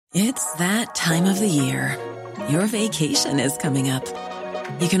It's that time of the year. Your vacation is coming up.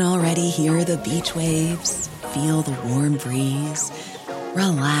 You can already hear the beach waves, feel the warm breeze,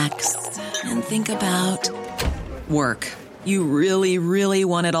 relax, and think about work. You really, really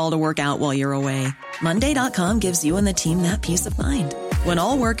want it all to work out while you're away. Monday.com gives you and the team that peace of mind. When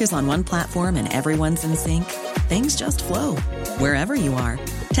all work is on one platform and everyone's in sync, things just flow. Wherever you are,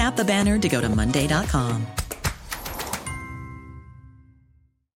 tap the banner to go to Monday.com.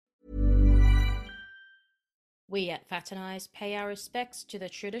 We at Fat and Eyes pay our respects to the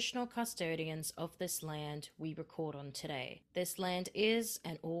traditional custodians of this land we record on today. This land is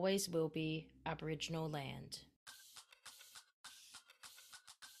and always will be Aboriginal land.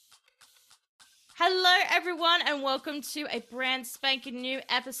 Hello everyone and welcome to a brand spanking new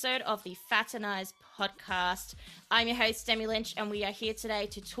episode of the Fat and Eyes podcast. I'm your host Demi Lynch and we are here today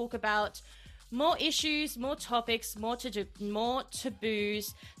to talk about more issues, more topics, more taboos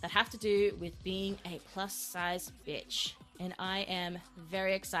that have to do with being a plus size bitch. And I am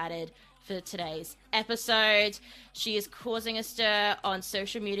very excited for today's episode. She is causing a stir on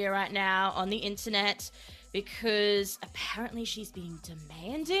social media right now, on the internet, because apparently she's being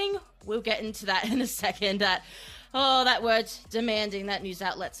demanding. We'll get into that in a second. That word demanding that news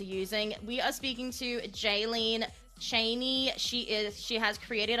outlets are using. We are speaking to Jaelynn Chaney. She has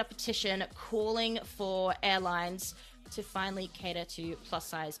created a petition calling for airlines to finally cater to plus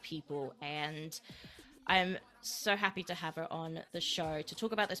size people, and I'm so happy to have her on the show to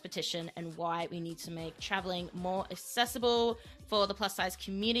talk about this petition and why we need to make traveling more accessible for the plus size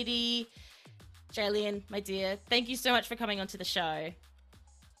community. Jaelynn, my dear, thank you so much for coming onto the show.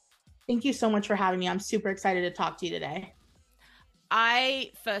 Thank you so much for having me. I'm super excited to talk to you today.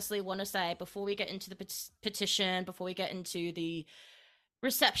 I firstly want to say, before we get into the petition, before we get into the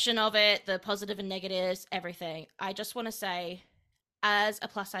reception of it, the positive and negatives, everything, I just want to say, as a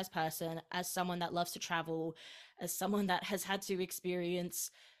plus size person, as someone that loves to travel, as someone that has had to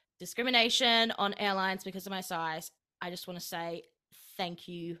experience discrimination on airlines because of my size, I just want to say thank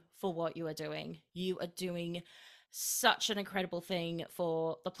you for what you are doing. You are doing such an incredible thing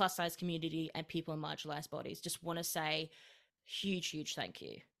for the plus size community and people in marginalized bodies. Just want to say huge thank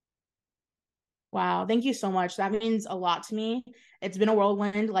you. Wow, thank you so much. That means a lot to me. It's been a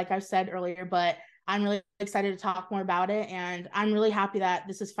whirlwind, like I've said earlier, but I'm really excited to talk more about it, and I'm really happy that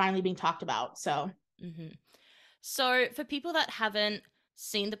this is finally being talked about. So for people that haven't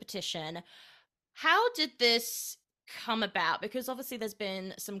seen the petition, how did this come about? Because obviously there's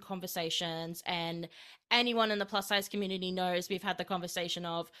been some conversations, and anyone in the plus size community knows we've had the conversation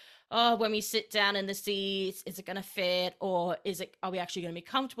of, when we sit down in the seats, is it going to fit, or are we actually going to be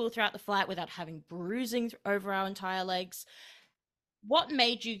comfortable throughout the flight without having bruising over our entire legs? What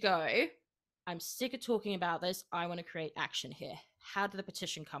made you go, I'm sick of talking about this, I want to create action here? How did the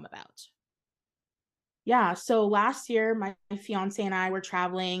petition come about? Yeah, so last year, my fiance and I were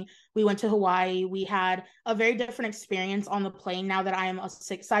traveling. We went to Hawaii. We had a very different experience on the plane. Now that I am a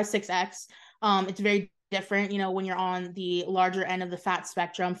size 6X, it's very different. You know, when you're on the larger end of the fat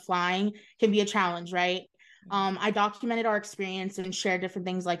spectrum, flying can be a challenge, right? I documented our experience and shared different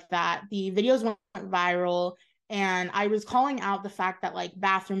things like that. The videos went viral, and I was calling out the fact that like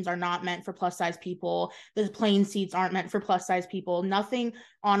bathrooms are not meant for plus size people. The plane seats aren't meant for plus size people. Nothing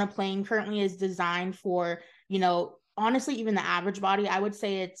on a plane currently is designed for, honestly, even the average body. I would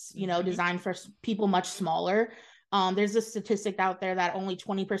say it's, designed for people much smaller. There's a statistic out there that only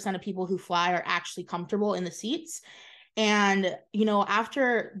 20% of people who fly are actually comfortable in the seats. And,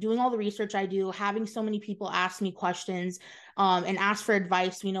 after doing all the research I do, having so many people ask me questions and ask for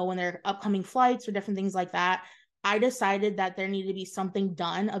advice, when there are upcoming flights or different things like that, I decided that there needed to be something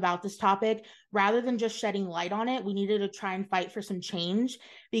done about this topic. Rather than just shedding light on it, we needed to try and fight for some change,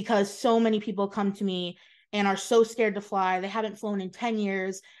 because so many people come to me and are so scared to fly. They haven't flown in 10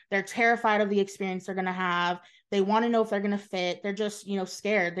 years. They're terrified of the experience they're going to have. They want to know if they're going to fit. They're just,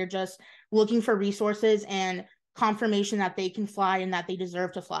 scared. They're just looking for resources and confirmation that they can fly and that they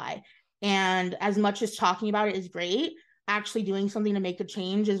deserve to fly. And as much as talking about it is great, actually doing something to make a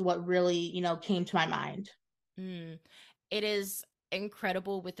change is what really, came to my mind. It is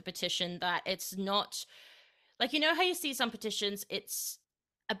incredible with the petition that it's not like, how you see some petitions, it's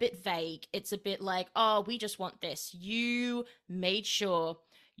a bit vague. It's a bit like, we just want this. You made sure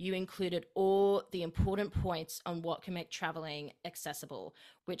you included all the important points on what can make traveling accessible,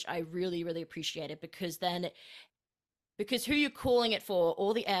 which I really, really appreciated, because who you're calling it for,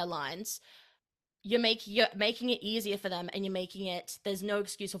 all the airlines, you're making it easier for them, and there's no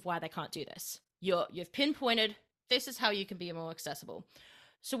excuse of why they can't do this. You've pinpointed, this is how you can be more accessible.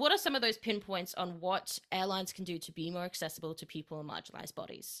 So what are some of those pinpoints on what airlines can do to be more accessible to people in marginalized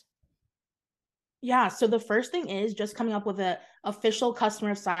bodies? Yeah, so the first thing is just coming up with a official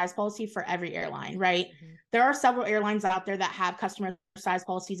customer size policy for every airline, right? Mm-hmm. There are several airlines out there that have customer size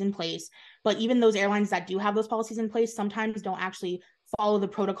policies in place, but even those airlines that do have those policies in place sometimes don't actually follow the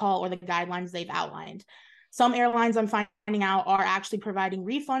protocol or the guidelines they've outlined. Some airlines I'm finding out are actually providing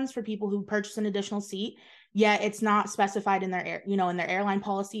refunds for people who purchase an additional seat, yet it's not specified in their in their airline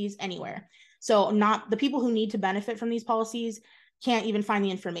policies anywhere. So not the people who need to benefit from these policies can't even find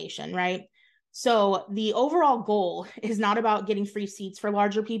the information, right? So the overall goal is not about getting free seats for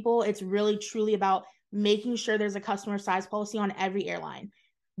larger people. It's really truly about making sure there's a customer size policy on every airline.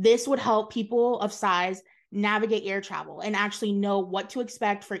 This would help people of size navigate air travel and actually know what to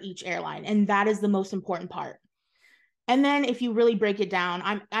expect for each airline. And that is the most important part. And then if you really break it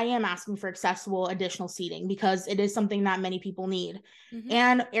down, I am asking for accessible additional seating because it is something that many people need. Mm-hmm.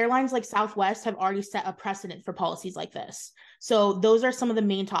 And airlines like Southwest have already set a precedent for policies like this. So those are some of the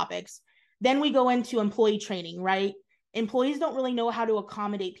main topics. Then we go into employee training, right? Employees don't really know how to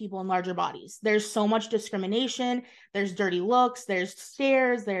accommodate people in larger bodies. There's so much discrimination, there's dirty looks, there's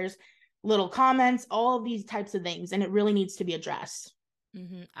stares, there's little comments, all of these types of things, and it really needs to be addressed.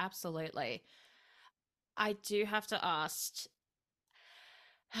 Mm-hmm. Absolutely. I do have to ask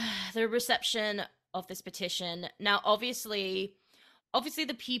the reception of this petition. Now, obviously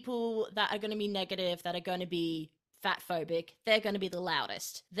the people that are going to be negative, that are going to be fat phobic, they're going to be the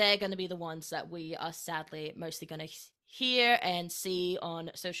loudest. They're going to be the ones that we are sadly mostly going to hear and see on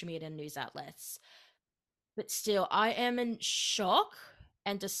social media and news outlets. But still, I am in shock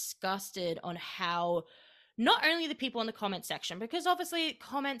and disgusted on how not only the people in the comment section, because obviously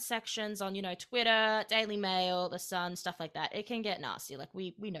comment sections on, Twitter, Daily Mail, The Sun, stuff like that, it can get nasty. Like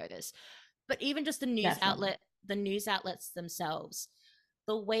we know this. But even just Definitely. the news outlets themselves,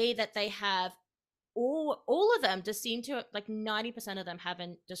 the way that they have all of them just seem to, like, 90% of them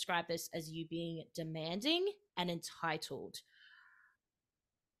haven't described this as you being demanding and entitled.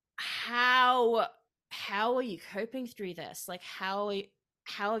 How are you coping through this? Like, how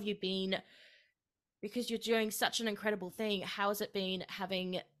have you been, because you're doing such an incredible thing, how has it been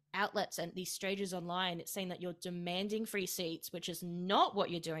having outlets and these strangers online saying that you're demanding free seats, which is not what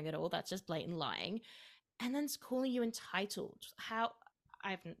you're doing at all, that's just blatant lying, and then it's calling you entitled?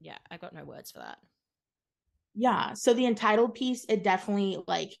 I got no words for that. Yeah. So the entitled piece, it definitely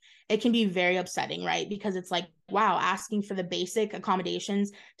like it can be very upsetting, right? Because it's like, wow, asking for the basic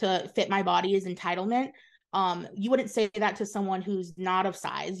accommodations to fit my body is entitlement. You wouldn't say that to someone who's not of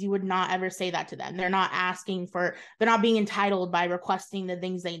size. You would not ever say that to them. They're not being entitled by requesting the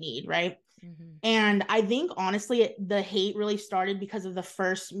things they need, right? Mm-hmm. And I think honestly, the hate really started because of the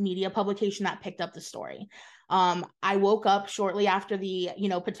first media publication that picked up the story. I woke up shortly after the,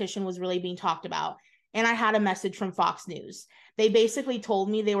 petition was really being talked about, and I had a message from Fox News. They basically told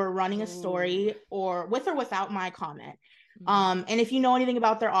me they were running a story or with or without my comment. Mm-hmm. And if you know anything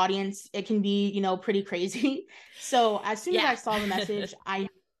about their audience, it can be, pretty crazy. So as soon as Yeah. I saw the message,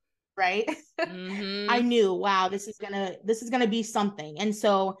 right? I Mm-hmm. knew, wow, this is gonna be something. And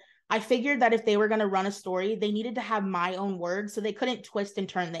so I figured that if they were gonna run a story, they needed to have my own words, so they couldn't twist and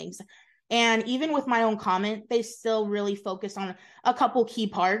turn things. And even with my own comment, they still really focused on a couple key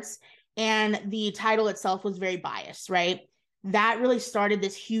parts. And the title itself was very biased, right? That really started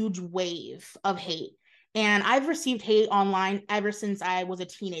this huge wave of hate. And I've received hate online ever since I was a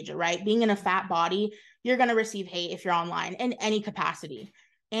teenager, right? Being in a fat body, you're going to receive hate if you're online in any capacity.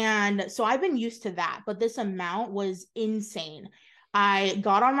 And so I've been used to that, but this amount was insane. I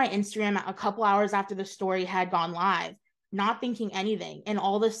got on my Instagram a couple hours after the story had gone live, not thinking anything. And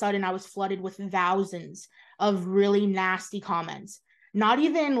all of a sudden, I was flooded with thousands of really nasty comments. Not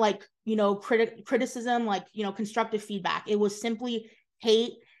even like, criticism, like, constructive feedback. It was simply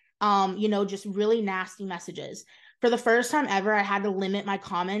hate, just really nasty messages. For the first time ever, I had to limit my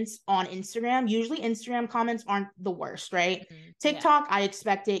comments on Instagram. Usually Instagram comments aren't the worst, right? Mm-hmm. Yeah. TikTok, I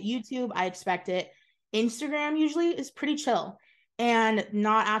expect it. YouTube, I expect it. Instagram usually is pretty chill. And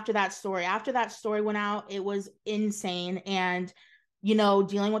not after that story. After that story went out, it was insane. And,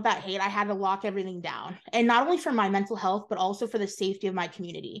 dealing with that hate, I had to lock everything down. And not only for my mental health, but also for the safety of my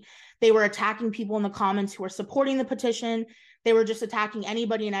community. They were attacking people in the comments who are supporting the petition. They were just attacking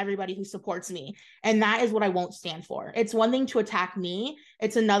anybody and everybody who supports me. And that is what I won't stand for. It's one thing to attack me.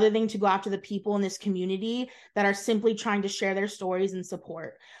 It's another thing to go after the people in this community that are simply trying to share their stories and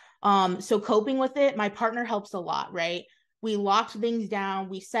support. So coping with it, my partner helps a lot, right? We locked things down.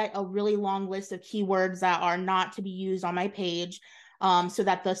 We set a really long list of keywords that are not to be used on my page, so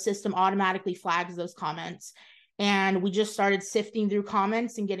that the system automatically flags those comments. And we just started sifting through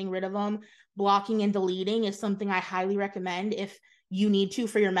comments and getting rid of them. Blocking and deleting is something I highly recommend. If you need to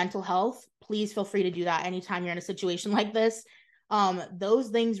for your mental health, please feel free to do that anytime you're in a situation like this. Those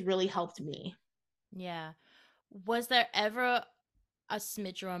things really helped me. Yeah. Was there ever a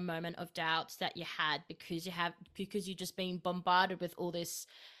smidge or a moment of doubt that you had because you just been bombarded with all this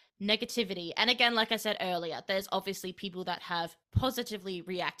negativity? And again, like I said earlier, there's obviously people that have positively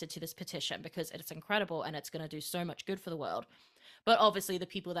reacted to this petition because it's incredible and it's going to do so much good for the world. But obviously the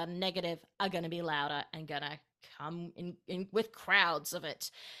people that are negative are going to be louder and going to come in with crowds of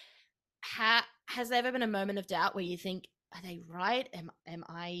it. Has there ever been a moment of doubt where you think, are they right? Am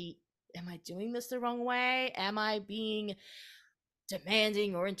I doing this the wrong way? Am I being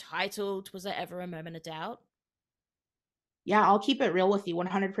demanding or entitled? Was there ever a moment of doubt? Yeah, I'll keep it real with you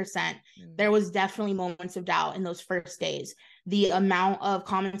 100%. There was definitely moments of doubt in those first days. The amount of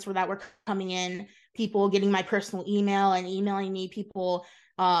comments that were coming in, people getting my personal email and emailing me, people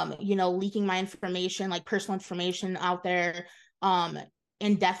leaking my information, like personal information out there,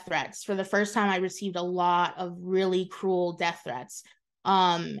 and death threats. For the first time, I received a lot of really cruel death threats.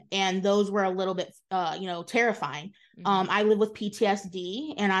 And those were a little bit terrifying. I live with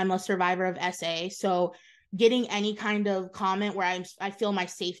PTSD and I'm a survivor of SA. So getting any kind of comment where I feel my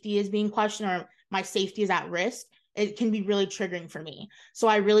safety is being questioned or my safety is at risk, it can be really triggering for me. So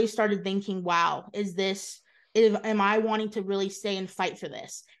I really started thinking, wow, am I wanting to really stay and fight for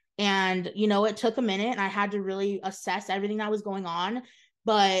this? And, it took a minute and I had to really assess everything that was going on.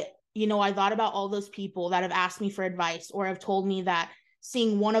 But, I thought about all those people that have asked me for advice or have told me that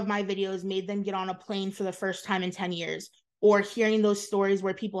seeing one of my videos made them get on a plane for the first time in 10 years, or hearing those stories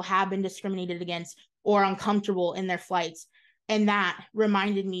where people have been discriminated against or uncomfortable in their flights. And that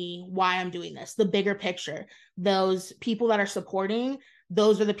reminded me why I'm doing this, the bigger picture. Those people that are supporting,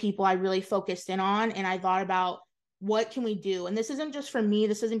 those are the people I really focused in on. And I thought about, what can we do? And this isn't just for me.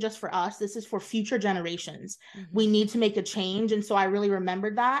 This isn't just for us. This is for future generations. We need to make a change. And so I really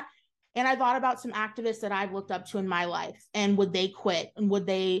remembered that. And I thought about some activists that I've looked up to in my life, and would they quit and would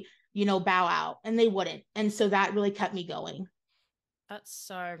they, bow out? And they wouldn't. And so that really kept me going. That's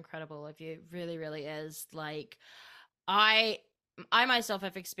so incredible of you. It really, really is. Like, I myself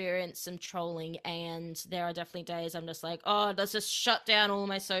have experienced some trolling, and there are definitely days I'm just like, oh, let's just shut down all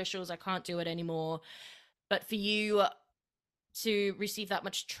my socials. I can't do it anymore. But for you to receive that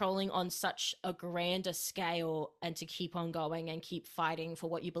much trolling on such a grander scale and to keep on going and keep fighting for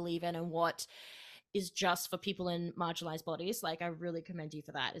what you believe in and what is just for people in marginalized bodies, like, I really commend you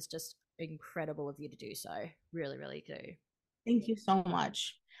for that. It's just incredible of you to do so. Really, really do. Thank you so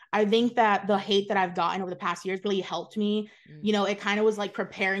much. I think that the hate that I've gotten over the past years really helped me. It kind of was like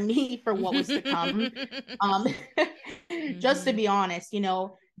preparing me for what was to come. Just to be honest,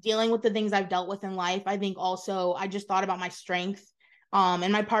 dealing with the things I've dealt with in life, I think also I just thought about my strength.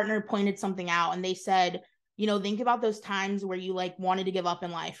 And my partner pointed something out and they said, think about those times where you like wanted to give up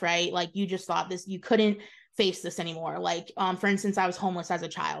in life, right? Like you just thought you couldn't face this anymore. Like, for instance, I was homeless as a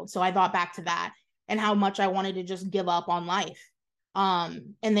child. So I thought back to that and how much I wanted to just give up on life.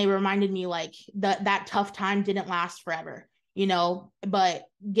 And they reminded me like that tough time didn't last forever, but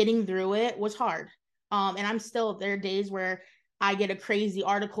getting through it was hard. And there are days where I get a crazy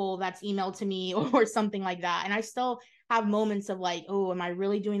article that's emailed to me or something like that. And I still have moments of like, oh, am I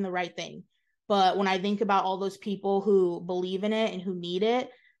really doing the right thing? But when I think about all those people who believe in it and who need it,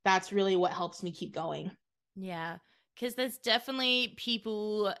 that's really what helps me keep going. Yeah, because there's definitely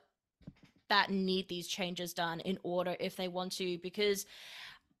people that need these changes done in order if they want to, because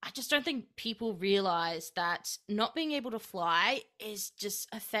I just don't think people realize that not being able to fly is just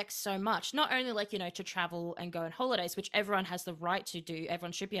affects so much. Not only like, to travel and go on holidays, which everyone has the right to do,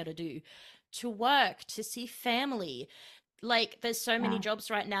 everyone should be able to do, to work, to see family. Like, there's so many jobs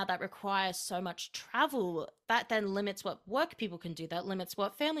right now that require so much travel that then limits what work people can do, that limits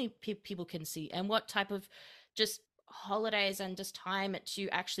what family people can see, and what type of just holidays and just time to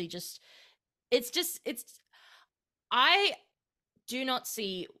actually just, I do not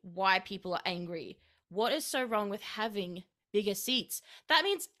see why people are angry. What is so wrong with having bigger seats? That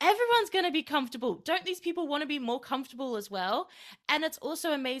means everyone's going to be comfortable. Don't these people want to be more comfortable as well? And it's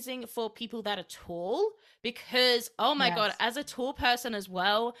also amazing for people that are tall, because, oh my God, as a tall person as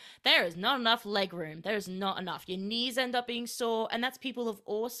well, there is not enough leg room. There is not enough. Your knees end up being sore, and that's people of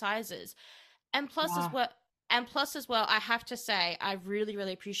all sizes. And plus as well, I have to say, I really,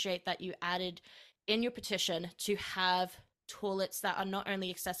 really appreciate that you added in your petition to have toilets that are not only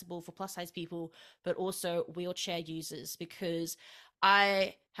accessible for plus size people, but also wheelchair users, because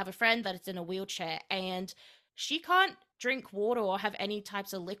I have a friend that is in a wheelchair and she can't drink water or have any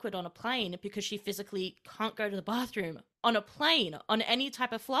types of liquid on a plane because she physically can't go to the bathroom on a plane, on any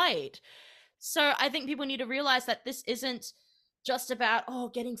type of flight. So I think people need to realize that this isn't just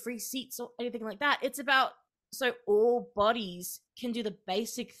about, getting free seats or anything like that. It's about so all bodies can do the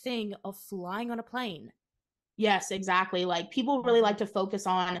basic thing of flying on a plane. Yes, exactly. Like people really like to focus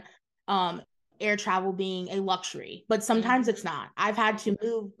on um air travel being a luxury, but sometimes it's not. I've had to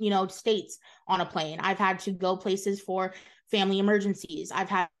move, states on a plane. I've had to go places for family emergencies. I've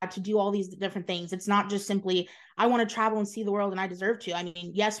had to do all these different things. It's not just simply I want to travel and see the world and I deserve to. I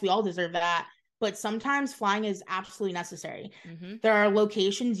mean, yes, we all deserve that, but sometimes flying is absolutely necessary. There are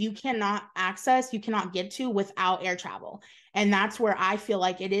locations you cannot access, you cannot get to without air travel. And that's where I feel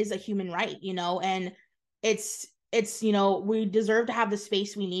like it is a human right, and it's we deserve to have the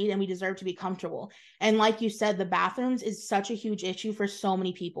space we need and we deserve to be comfortable. And like you said, the bathrooms is such a huge issue for so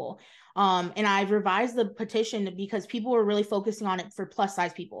many people. And I've revised the petition because people were really focusing on it for plus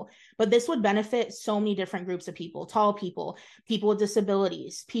size people, but this would benefit so many different groups of people: tall people, people with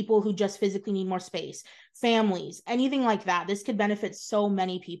disabilities, people who just physically need more space, families, anything like that. This could benefit so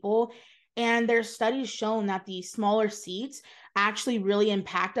many people. And there's studies shown that the smaller seats actually really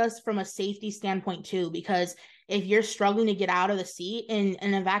impact us from a safety standpoint too, because if you're struggling to get out of the seat in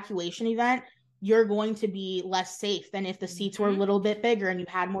an evacuation event, you're going to be less safe than if the seats were a little bit bigger and you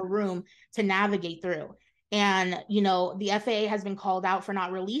had more room to navigate through. And, the FAA has been called out for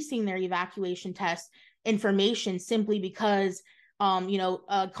not releasing their evacuation test information simply because,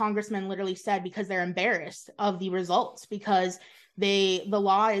 a congressman literally said because they're embarrassed of the results, because the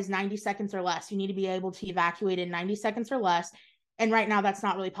law is 90 seconds or less. You need to be able to evacuate in 90 seconds or less. And right now that's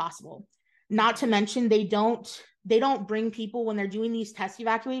not really possible. Not to mention they don't bring people when they're doing these test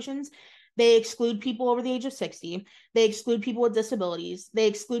evacuations. They exclude people over the age of 60. They exclude people with disabilities. They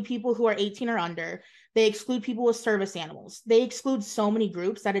exclude people who are 18 or under. They exclude people with service animals. They exclude so many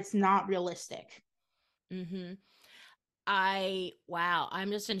groups that it's not realistic.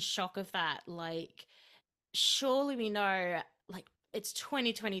 I'm just in shock of that. Like, surely we know, like, it's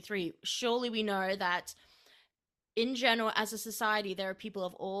 2023. Surely we know that in general, as a society, there are people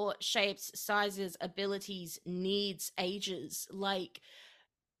of all shapes, sizes, abilities, needs, ages. Like,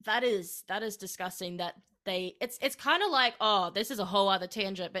 that is disgusting that it's kind of like, this is a whole other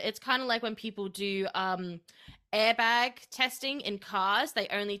tangent, but it's kind of like when people do airbag testing in cars. They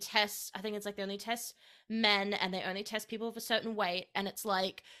only test, I think it's like they only test men and they only test people of a certain weight, and it's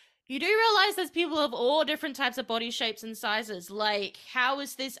like, you do realize there's people of all different types of body shapes and sizes. Like, how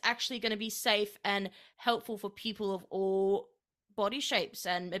is this actually going to be safe and helpful for people of all body shapes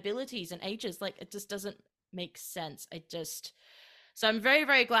and abilities and ages? Like, it just doesn't make sense. So I'm very,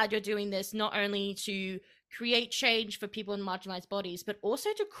 very glad you're doing this, not only to create change for people in marginalized bodies, but also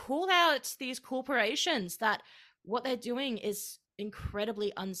to call out these corporations that what they're doing is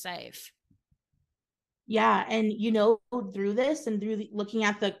incredibly unsafe. Yeah. And, through this and through looking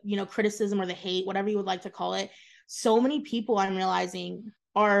at the, criticism or the hate, whatever you would like to call it, so many people, I'm realizing,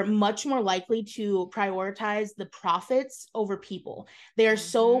 are much more likely to prioritize the profits over people. They are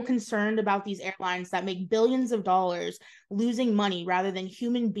so concerned about these airlines that make billions of dollars losing money rather than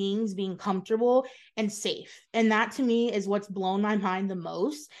human beings being comfortable and safe. And that to me is what's blown my mind the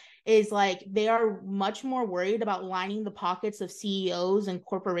most, is like they are much more worried about lining the pockets of CEOs and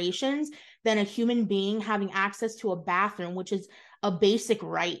corporations than a human being having access to a bathroom, which is a basic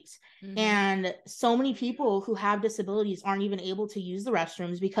right. And so many people who have disabilities aren't even able to use the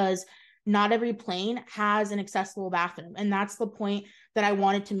restrooms because not every plane has an accessible bathroom. And that's the point that I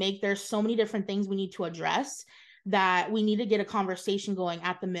wanted to make. There's so many different things we need to address that we need to get a conversation going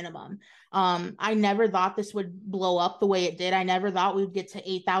at the minimum. I never thought this would blow up the way it did. I never thought we would get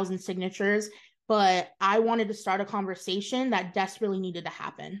to 8,000 signatures, but I wanted to start a conversation that desperately needed to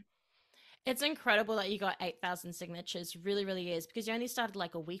happen. It's incredible that you got 8,000 signatures. Really, really is, because you only started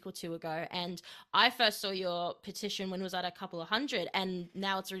like a week or two ago. And I first saw your petition when it was at a couple of hundred, and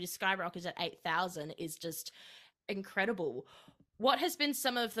now it's already skyrocketed at 8,000. Is just incredible. What has been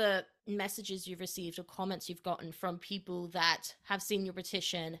some of the messages you've received or comments you've gotten from people that have seen your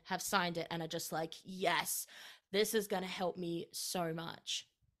petition, have signed it, and are just like, yes, this is going to help me so much?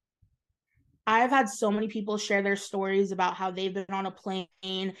 I've had so many people share their stories about how they've been on a plane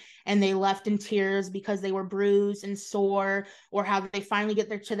and they left in tears because they were bruised and sore, or how they finally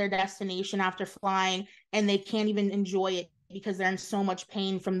get to their destination after flying and they can't even enjoy it because they're in so much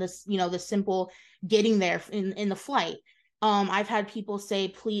pain from this, the simple getting there in the flight. I've had people say,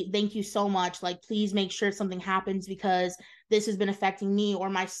 please, thank you so much. Like, please make sure something happens because this has been affecting me or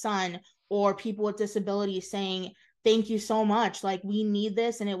my son, or people with disabilities saying, thank you so much. Like, we need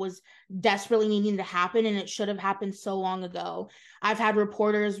this, and it was desperately needing to happen, and it should have happened so long ago. I've had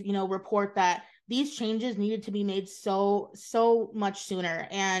reporters, report that these changes needed to be made so much sooner.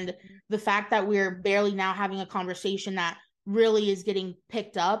 And the fact that we're barely now having a conversation that really is getting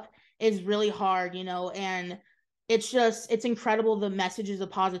picked up is really hard, and it's incredible the messages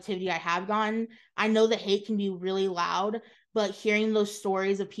of positivity I have gotten. I know the hate can be really loud, but hearing those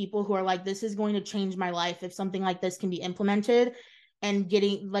stories of people who are like, this is going to change my life if something like this can be implemented, and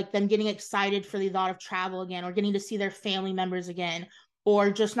getting excited for the thought of travel again, or getting to see their family members again, or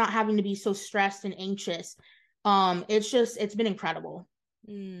just not having to be so stressed and anxious. It's been incredible.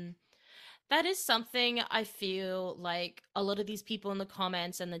 That is something I feel like a lot of these people in the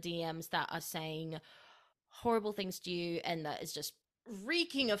comments and the DMs that are saying horrible things to you and that is just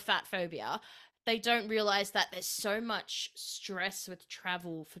reeking of fat phobia, they don't realize that there's so much stress with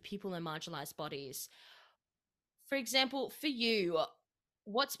travel for people in marginalized bodies. For example, for you,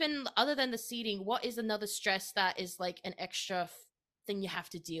 what's been, other than the seating, what is another stress that is like an extra thing you have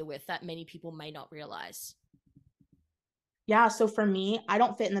to deal with that many people may not realize? Yeah, so for me, I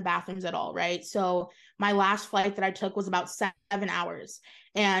don't fit in the bathrooms at all, right? So my last flight that I took was about 7 hours.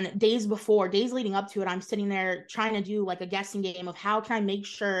 And days leading up to it, I'm sitting there trying to do like a guessing game of how can I make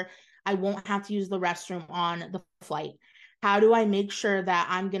sure I won't have to use the restroom on the flight? How do I make sure that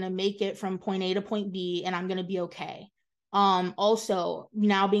I'm going to make it from point A to point B and I'm going to be okay? Also,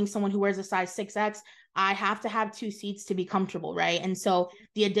 now being someone who wears a size 6X, I have to have 2 seats to be comfortable, right? And so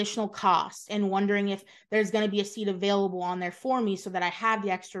the additional cost, and wondering if there's going to be a seat available on there for me so that I have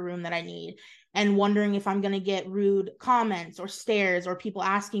the extra room that I need, and wondering if I'm going to get rude comments or stares or people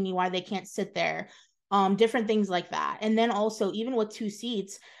asking me why they can't sit there, different things like that. And then also, even with 2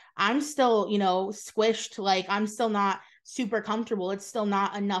 seats, I'm still, squished. Like, I'm still not super comfortable. It's still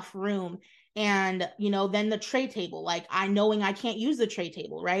not enough room. And, then the tray table, like, knowing I can't use the tray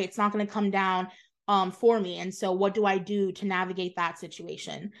table, right? It's not going to come down for me. And so what do I do to navigate that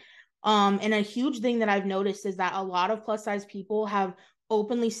situation? And a huge thing that I've noticed is that a lot of plus size people have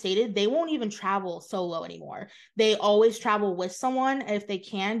openly stated they won't even travel solo anymore. They always travel with someone if they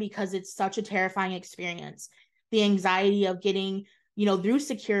can, because it's such a terrifying experience. The anxiety of getting, through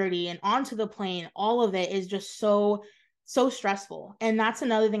security and onto the plane, all of it is just so stressful. And that's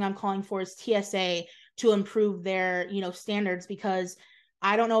another thing I'm calling for, is TSA to improve their, standards, because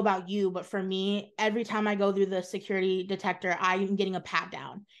I don't know about you, but for me, every time I go through the security detector, I'm getting a pat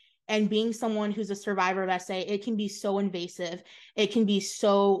down. And being someone who's a survivor of SA, it can be so invasive. It can be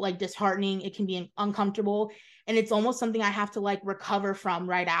so like disheartening. It can be uncomfortable. And it's almost something I have to like recover from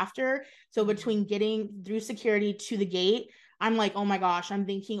right after. So between getting through security to the gate, I'm like, oh my gosh, I'm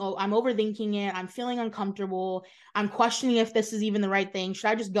overthinking it. I'm feeling uncomfortable. I'm questioning if this is even the right thing. Should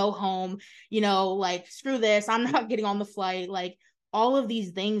I just go home? Like, screw this. I'm not getting on the flight. Like, all of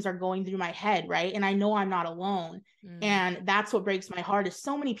these things are going through my head, right? And I know I'm not alone. And that's what breaks my heart, is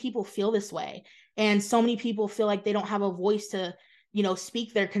so many people feel this way. And so many people feel like they don't have a voice to,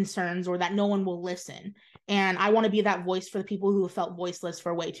 speak their concerns, or that no one will listen. And I want to be that voice for the people who have felt voiceless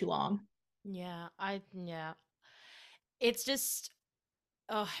for way too long. Yeah. It's just,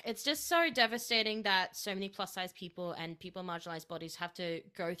 it's just so devastating that so many plus size people and people in marginalized bodies have to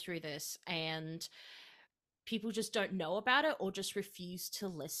go through this, and people just don't know about it or just refuse to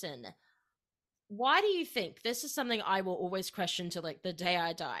listen. Why do you think, this is something I will always question to like the day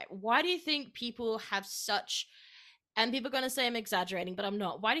I die, why do you think people have such, and people are going to say I'm exaggerating, but I'm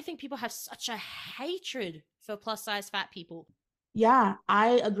not, why do you think people have such a hatred for plus size fat people? Yeah,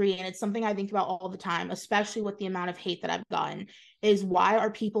 I agree. And it's something I think about all the time, especially with the amount of hate that I've gotten, is why are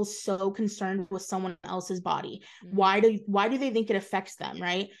people so concerned with someone else's body? Why do they think it affects them,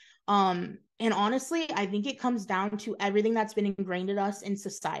 right? And honestly, I think it comes down to everything that's been ingrained in us in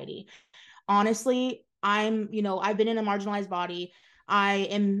society. Honestly, I've been in a marginalized body. I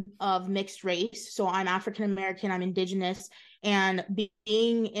am of mixed race, so I'm African American, I'm Indigenous, and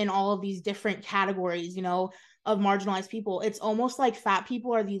being in all of these different categories, of marginalized people, it's almost like fat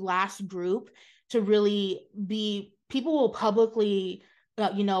people are the last group to really be, people will publicly,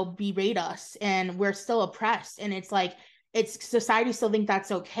 berate us, and we're still oppressed. And it's like, it's society still think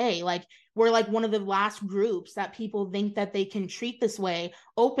that's okay. Like, we're like one of the last groups that people think that they can treat this way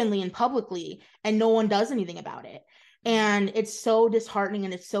openly and publicly, and no one does anything about it. And it's so disheartening,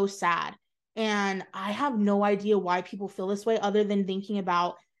 and it's so sad. And I have no idea why people feel this way, other than thinking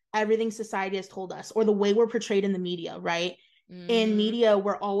about everything society has told us, or the way we're portrayed in the media, right? In media,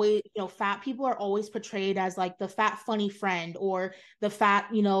 we're always, fat people are always portrayed as like the fat funny friend, or the fat,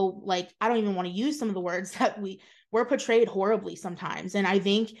 like, I don't even want to use some of the words that we're portrayed horribly sometimes. And I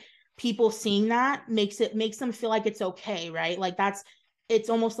think people seeing that makes them feel like it's okay, right? Like it's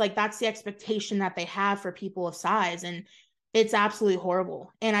almost like that's the expectation that they have for people of size, and it's absolutely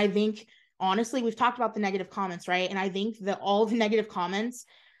horrible. And I think honestly, we've talked about the negative comments, right? And I think that all the negative comments,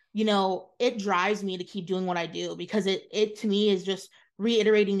 it drives me to keep doing what I do, because it to me is just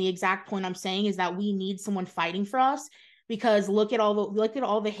reiterating the exact point I'm saying, is that we need someone fighting for us. Because look at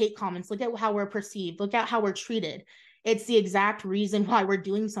all the hate comments, look at how we're perceived, look at how we're treated. It's the exact reason why we're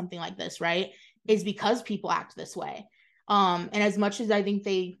doing something like this, right? Is because people act this way. And as much as I think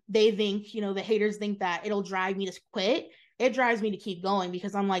they think, the haters think that it'll drive me to quit, it drives me to keep going,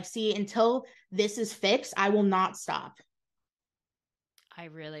 because I'm like, see, until this is fixed, I will not stop. I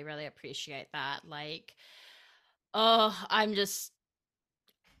really, really appreciate that. Like, oh, I'm just,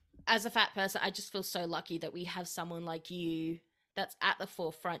 as a fat person, I just feel so lucky that we have someone like you that's at the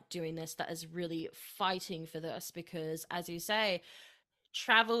forefront doing this, that is really fighting for this, because as you say,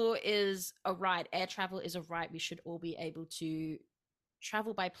 travel is a right. Air travel is a right. We should all be able to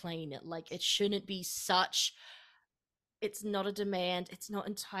travel by plane. Like, it shouldn't be such, it's not a demand. It's not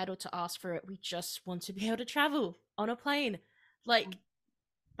entitled to ask for it. We just want to be able to travel on a plane. Like,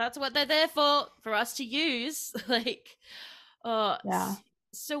 that's what they're there for us to use. Like, Yeah.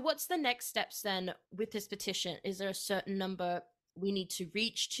 so what's the next steps then with this petition? Is there a certain number we need to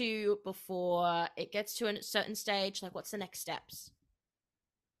reach to before it gets to a certain stage? Like, what's the next steps?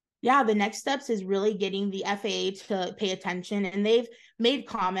 Yeah, the next steps is really getting the FAA to pay attention, and they've made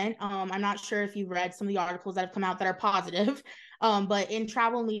comment. I'm not sure if you've read some of the articles that have come out that are positive, but in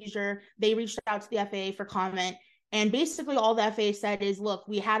Travel and Leisure, they reached out to the FAA for comment, and basically all the FAA said is, look,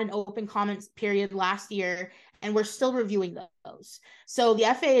 we had an open comments period last year, and we're still reviewing those. So the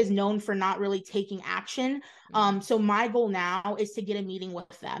FAA is known for not really taking action. So my goal now is to get a meeting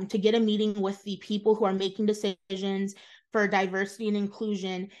with them, to get a meeting with the people who are making decisions for diversity and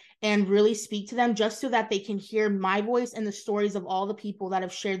inclusion, and really speak to them, just so that they can hear my voice and the stories of all the people that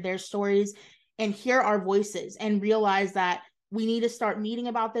have shared their stories, and hear our voices and realize that we need to start meeting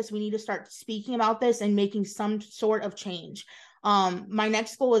about this. We need to start speaking about this and making some sort of change. My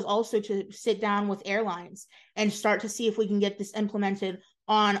next goal is also to sit down with airlines and start to see if we can get this implemented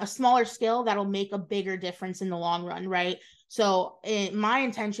on a smaller scale that'll make a bigger difference in the long run, right? So my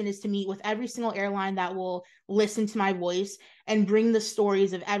intention is to meet with every single airline that will listen to my voice and bring the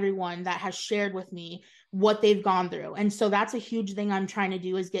stories of everyone that has shared with me what they've gone through. And so that's a huge thing I'm trying to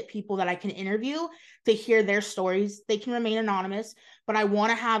do, is get people that I can interview to hear their stories. They can remain anonymous, but I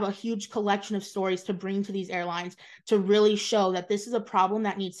want to have a huge collection of stories to bring to these airlines to really show that this is a problem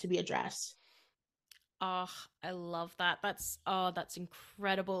that needs to be addressed. Oh, I love that. That's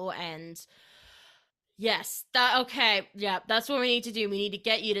incredible. And yes, that's what we need to do. We need to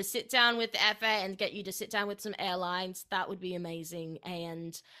get you to sit down with the FA and get you to sit down with some airlines. That would be amazing.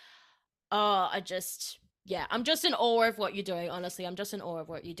 And I'm just in awe of what you're doing. Honestly, I'm just in awe of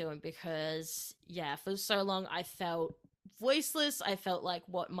what you're doing, because for so long I felt voiceless. I felt like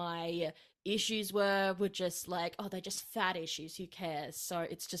what my issues were just like, oh, they're just fat issues, who cares? So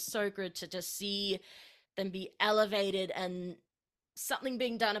it's just so good to just see them be elevated and something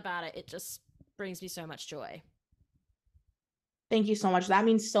being done about it. It just brings me so much joy. Thank you so much. That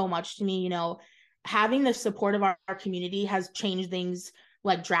means so much to me. Having the support of our community has changed things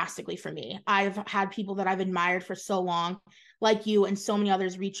like drastically for me. I've had people that I've admired for so long, like you and so many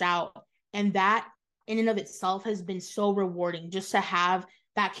others, reach out. And that in and of itself has been so rewarding, just to have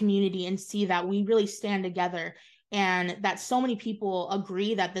that community and see that we really stand together, and that so many people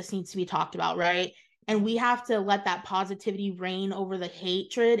agree that this needs to be talked about, right? And we have to let that positivity reign over the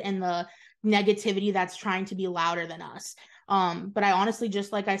hatred and the negativity that's trying to be louder than us. But I honestly,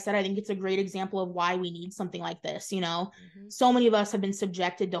 just like I said, I think it's a great example of why we need something like this. So many of us have been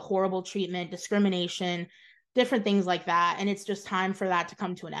subjected to horrible treatment, discrimination, different things like that. And it's just time for that to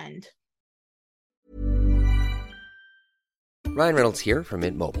come to an end. Ryan Reynolds here from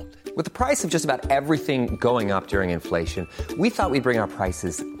Mint Mobile. With the price of just about everything going up during inflation, we thought we'd bring our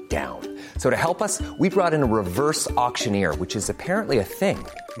prices down. So to help us, we brought in a reverse auctioneer, which is apparently a thing.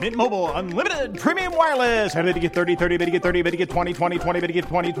 Mint Mobile Unlimited Premium Wireless. How to get 30, 30, bit to get 30, bit to get 20, 20, 20, bit to get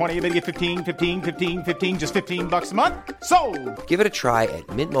 20, 20, bit to get 15, 15, 15, 15, just $15 a month? Sold! Give it a try at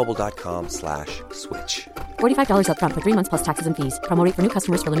mintmobile.com/switch. $45 up front for 3 months plus taxes and fees. Promo rate for new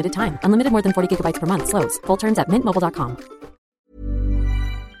customers for limited time. Unlimited more than 40 gigabytes per month. Slows full terms at mintmobile.com.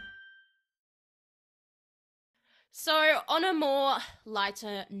 So, on a more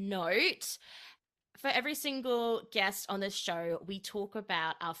lighter note, for every single guest on this show, we talk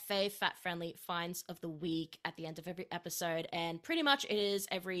about our fave fat-friendly finds of the week at the end of every episode, and pretty much it is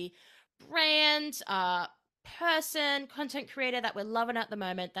every brand, person, content creator that we're loving at the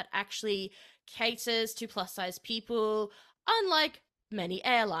moment that actually caters to plus size people, unlike many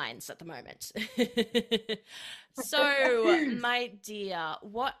airlines at the moment. So, my dear,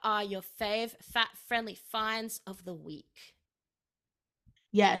 what are your fave fat-friendly finds of the week?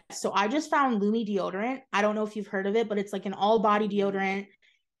 Yes. So I just found Lumi deodorant. I don't know if you've heard of it, but it's like an all body deodorant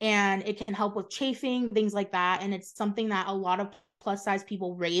and it can help with chafing, things like that. And it's something that a lot of plus size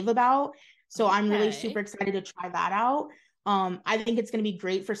people rave about. So I'm really super excited to try that out. I think it's going to be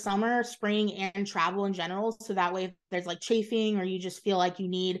great for summer, spring, and travel in general. So that way, if there's like chafing or you just feel like you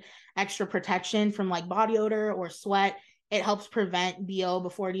need extra protection from like body odor or sweat, it helps prevent BO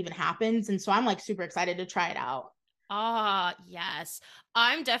before it even happens. And so I'm like super excited to try it out. Ah, yes.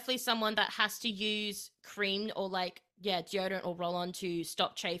 I'm definitely someone that has to use cream or like, yeah, deodorant or roll on to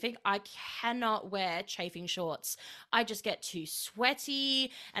stop chafing. I cannot wear chafing shorts. I just get too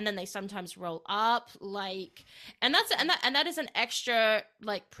sweaty and then they sometimes roll up like and that is an extra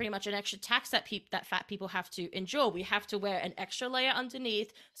like pretty much an extra tax that that fat people have to endure. We have to wear an extra layer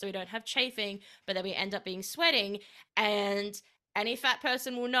underneath so we don't have chafing, but then we end up being sweating and any fat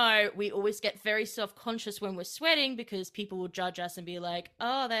person will know we always get very self-conscious when we're sweating because people will judge us and be like,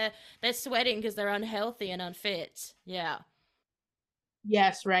 oh, they're sweating because they're unhealthy and unfit. Yeah.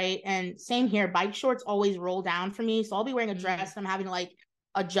 Yes, right. And same here. Bike shorts always roll down for me. So I'll be wearing a dress and I'm having to like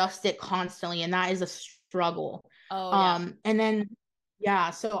adjust it constantly. And that is a struggle. Oh, yeah. And then, yeah.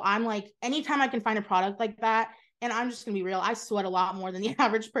 So I'm like, anytime I can find a product like that, and I'm just gonna be real, I sweat a lot more than the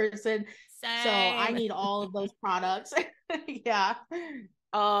average person. So I Same. need all of those products. Yeah.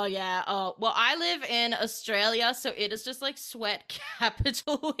 Oh, yeah. Oh, well, I live in Australia, so it is just like sweat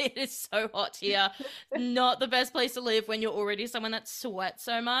capital. It is so hot here. Not the best place to live when you're already someone that sweats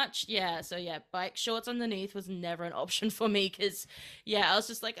so much. Yeah, so yeah, bike shorts underneath was never an option for me because, yeah, I was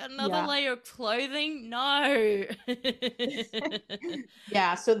just like, another layer of clothing? No.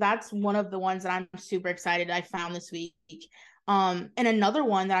 Yeah, so that's one of the ones that I'm super excited I found this week. And another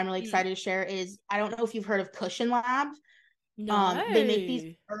one that I'm really excited to share is I don't know if you've heard of Cushion Labs. No. They make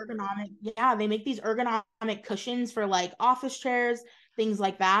these ergonomic cushions for like office chairs, things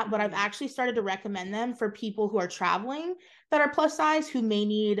like that. But I've actually started to recommend them for people who are traveling that are plus size who may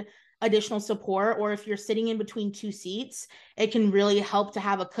need additional support, or if you're sitting in between two seats, it can really help to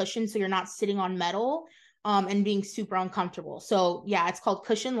have a cushion so you're not sitting on metal and being super uncomfortable. So yeah, it's called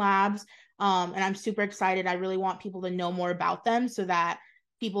Cushion Labs. And I'm super excited. I really want people to know more about them so that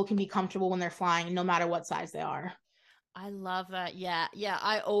people can be comfortable when they're flying, no matter what size they are. I love that. Yeah. Yeah.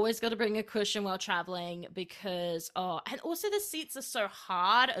 I always got to bring a cushion while traveling because, and also the seats are so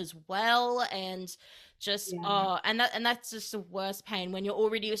hard as well. And just, and that's just the worst pain when you're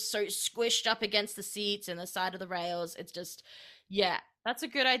already so squished up against the seats and the side of the rails. It's just, yeah, that's a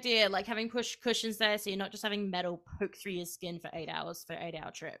good idea. Like having push cushions there so you're not just having metal poke through your skin for 8 hours for 8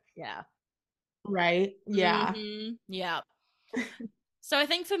 hour trip. Yeah. Right. Yeah. Mm-hmm. Yeah. So I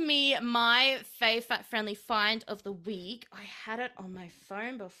think for me, my fave fat friendly find of the week, I had it on my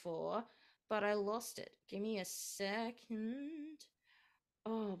phone before, but I lost it. Give me a second.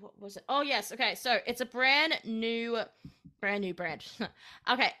 Oh, what was it? Oh, yes. Okay. So it's a brand new brand.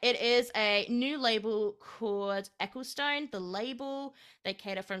 Okay. It is a new label called Ecclestone. The label, they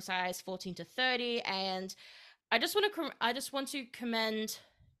cater from size 14 to 30. And I just want to commend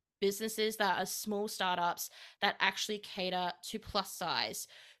businesses that are small startups that actually cater to plus size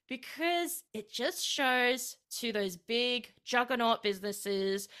because it just shows to those big juggernaut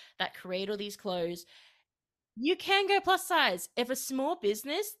businesses that create all these clothes you can go plus size. If a small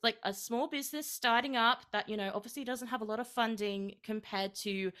business starting up that obviously doesn't have a lot of funding compared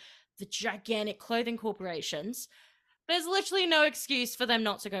to the gigantic clothing corporations, there's literally no excuse for them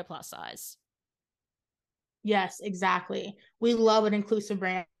not to go plus size. Yes, exactly. We love an inclusive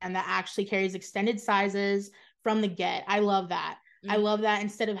brand that actually carries extended sizes from the get. I love that. I love that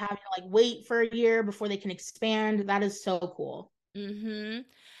instead of having to like wait for a year before they can expand. That is so cool. Mm-hmm.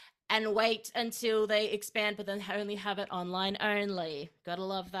 And wait until they expand, but then only have it online only. Gotta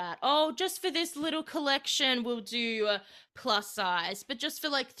love that. Oh, just for this little collection, we'll do a plus size, but just for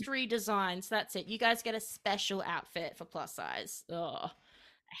like 3 designs. That's it. You guys get a special outfit for plus size. Oh.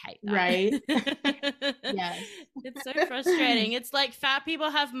 I hate that. Right? Yes. It's so frustrating. It's like fat people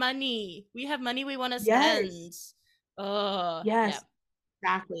have money. We have money we want to spend. Yes. Oh, yes,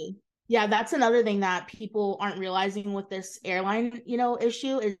 exactly. Yeah, that's another thing that people aren't realizing with this airline,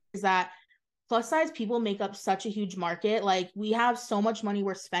 issue is that plus size people make up such a huge market. Like, we have so much money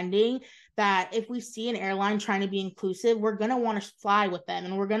we're spending that if we see an airline trying to be inclusive, we're going to want to fly with them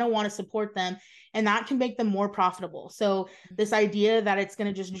and we're going to want to support them, and that can make them more profitable. So this idea that it's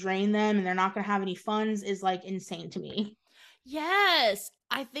going to just drain them and they're not going to have any funds is like insane to me. Yes,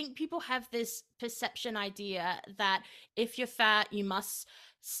 I think people have this perception idea that if you're fat, you must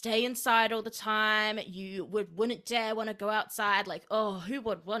stay inside all the time. You wouldn't dare want to go outside. Like, oh, who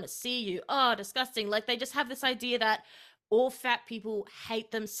would want to see you? Oh, disgusting. Like, they just have this idea that all fat people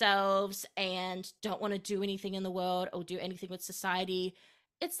hate themselves and don't want to do anything in the world or do anything with society.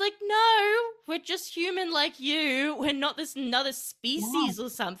 It's like, no, we're just human like you. We're not this another species or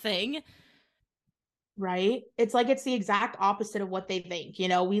something. Right? It's like it's the exact opposite of what they think. You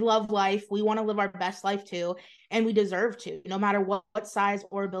know, we love life. We want to live our best life too, and we deserve to, no matter what size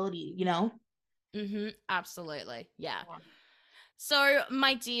or ability, you know? Absolutely. Yeah. So,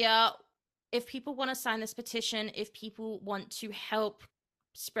 my dear, if people want to sign this petition, if people want to help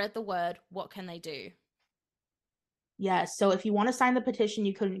spread the word, what can they do? Yes. So if you want to sign the petition,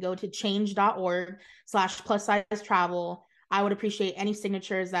 you can go to change.org/plus-size travel. I would appreciate any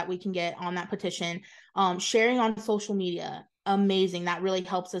signatures that we can get on that petition. Sharing on social media, amazing. That really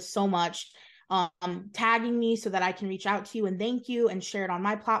helps us so much. Tagging me so that I can reach out to you and thank you and share it on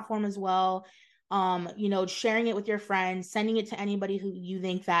my platform as well. You know, sharing it with your friends, sending it to anybody who you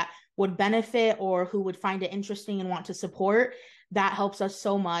think that would benefit or who would find it interesting and want to support. That helps us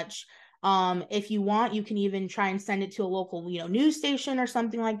so much. If you want, you can even try and send it to a local, you know, news station or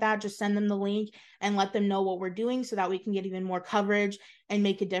something like that. Just send them the link and let them know what we're doing so that we can get even more coverage and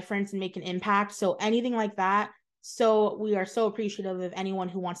make a difference and make an impact. So anything like that. So we are so appreciative of anyone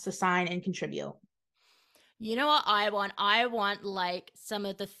who wants to sign and contribute. You know what I want? I want like some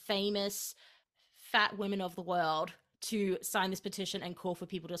of the famous fat women of the world to sign this petition and call for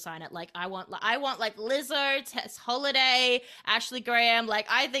people to sign it. Like, I want like Lizzo, Tess Holiday, Ashley Graham. Like,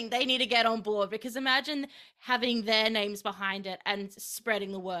 I think they need to get on board, because imagine having their names behind it and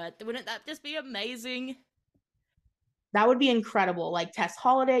spreading the word. Wouldn't that just be amazing? That would be incredible. Like Tess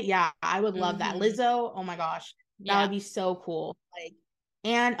Holiday. Yeah, I would love that. Lizzo. Oh my gosh. That would be so cool. Like,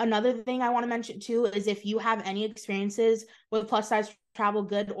 and another thing I want to mention too is if you have any experiences with plus size travel,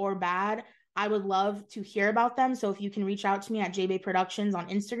 good or bad, I would love to hear about them. So if you can reach out to me at JBay Productions on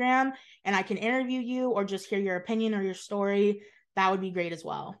Instagram and I can interview you or just hear your opinion or your story, that would be great as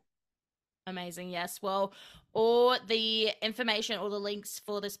well. Amazing. Yes. Well, all the information, all the links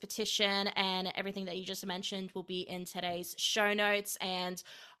for this petition and everything that you just mentioned will be in today's show notes. And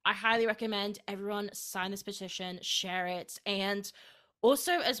I highly recommend everyone sign this petition, share it. And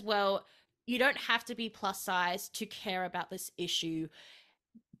also as well, you don't have to be plus size to care about this issue.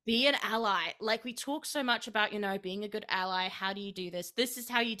 Be an ally. Like, we talk so much about, you know, being a good ally. How do you do this? This is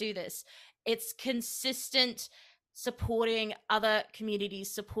how you do this. It's consistent supporting other communities,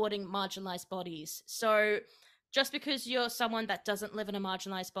 supporting marginalized bodies. So just because you're someone that doesn't live in a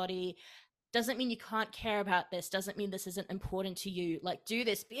marginalized body doesn't mean you can't care about this, doesn't mean this isn't important to you. Like, do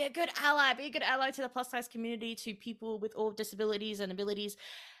this. Be a good ally to the plus size community, to people with all disabilities and abilities.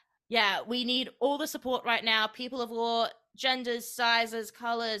 Yeah, we need all the support right now. People of all genders, sizes,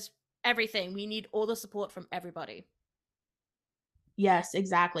 colors, everything. We need all the support from everybody. Yes,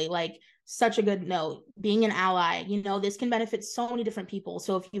 exactly. Like, such a good note. Being an ally, you know, this can benefit so many different people.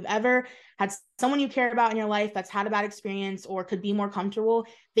 So if you've ever had someone you care about in your life that's had a bad experience or could be more comfortable,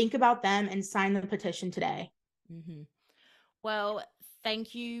 think about them and sign the petition today. Well,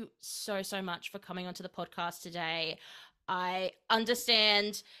 thank you so much for coming onto the podcast today. I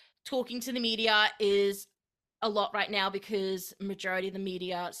understand talking to the media is a lot right now because majority of the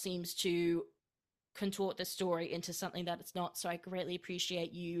media seems to contort the story into something that it's not. So I greatly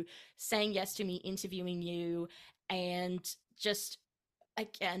appreciate you saying yes to me interviewing you, and just,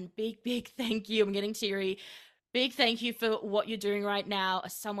 again, big thank you. I'm getting teary. Big thank you for what you're doing right now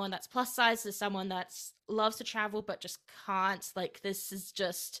as someone that's plus size, as someone that loves to travel but just can't. Like, this is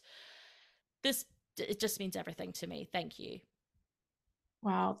just, it just means everything to me. Thank you.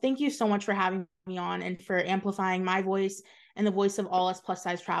 Wow. Thank you so much for having me on and for amplifying my voice and the voice of all us plus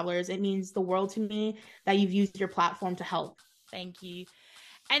size travelers. It means the world to me that you've used your platform to help. Thank you.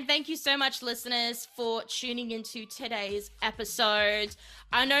 And thank you so much, listeners, for tuning into today's episode.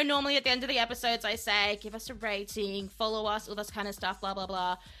 I know normally at the end of the episodes I say, give us a rating, follow us, all this kind of stuff, blah, blah,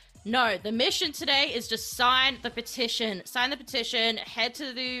 blah. No, the mission today is just sign the petition. Sign the petition, head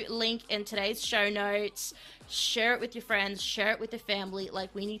to the link in today's show notes, share it with your friends, share it with your family.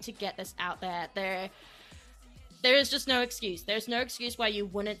 Like, we need to get this out there. There is just no excuse. There's no excuse why you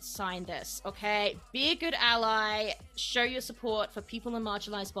wouldn't sign this, okay? Be a good ally. Show your support for people in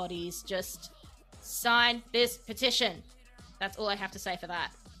marginalized bodies. Just sign this petition. That's all I have to say for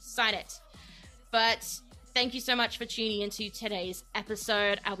that. Sign it. But thank you so much for tuning into today's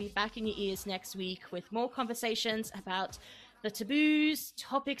episode. I'll be back in your ears next week with more conversations about the taboos,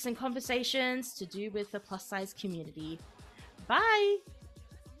 topics, and conversations to do with the plus size community. Bye!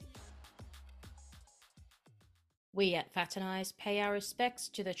 We at Fatanize pay our respects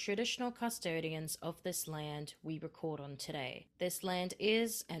to the traditional custodians of this land we record on today. This land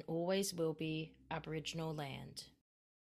is and always will be Aboriginal land.